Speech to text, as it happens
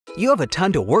You have a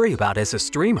ton to worry about as a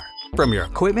streamer. From your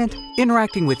equipment,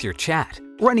 interacting with your chat,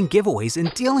 running giveaways,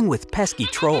 and dealing with pesky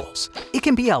trolls. It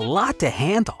can be a lot to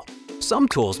handle. Some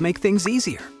tools make things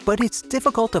easier, but it's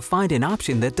difficult to find an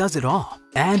option that does it all,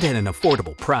 and at an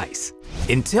affordable price.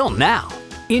 Until now,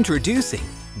 introducing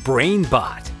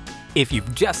BraneBot. If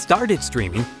you've just started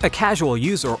streaming, a casual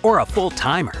user, or a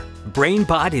full-timer,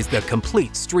 BraneBot is the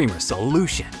complete streamer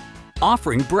solution.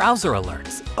 Offering browser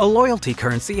alerts, a loyalty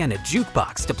currency, and a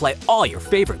jukebox to play all your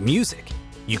favorite music.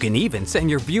 You can even send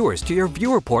your viewers to your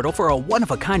viewer portal for a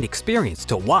one-of-a-kind experience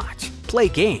to watch, play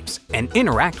games, and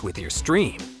interact with your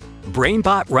stream.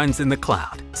 BraneBot runs in the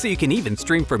cloud, so you can even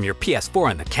stream from your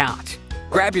PS4 on the couch.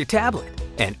 Grab your tablet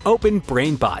and open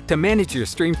BraneBot to manage your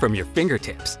stream from your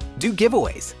fingertips, do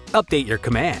giveaways, update your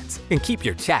commands, and keep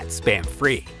your chat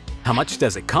spam-free. How much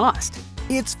does it cost?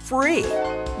 It's free!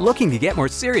 Looking to get more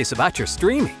serious about your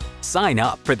streaming? Sign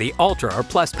up for the Ultra or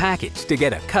Plus package to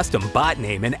get a custom bot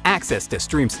name and access to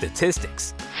stream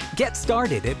statistics. Get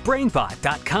started at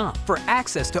BraneBot.com for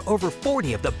access to over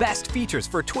 40 of the best features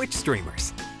for Twitch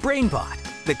streamers.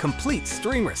 BraneBot, the complete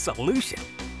streamer solution.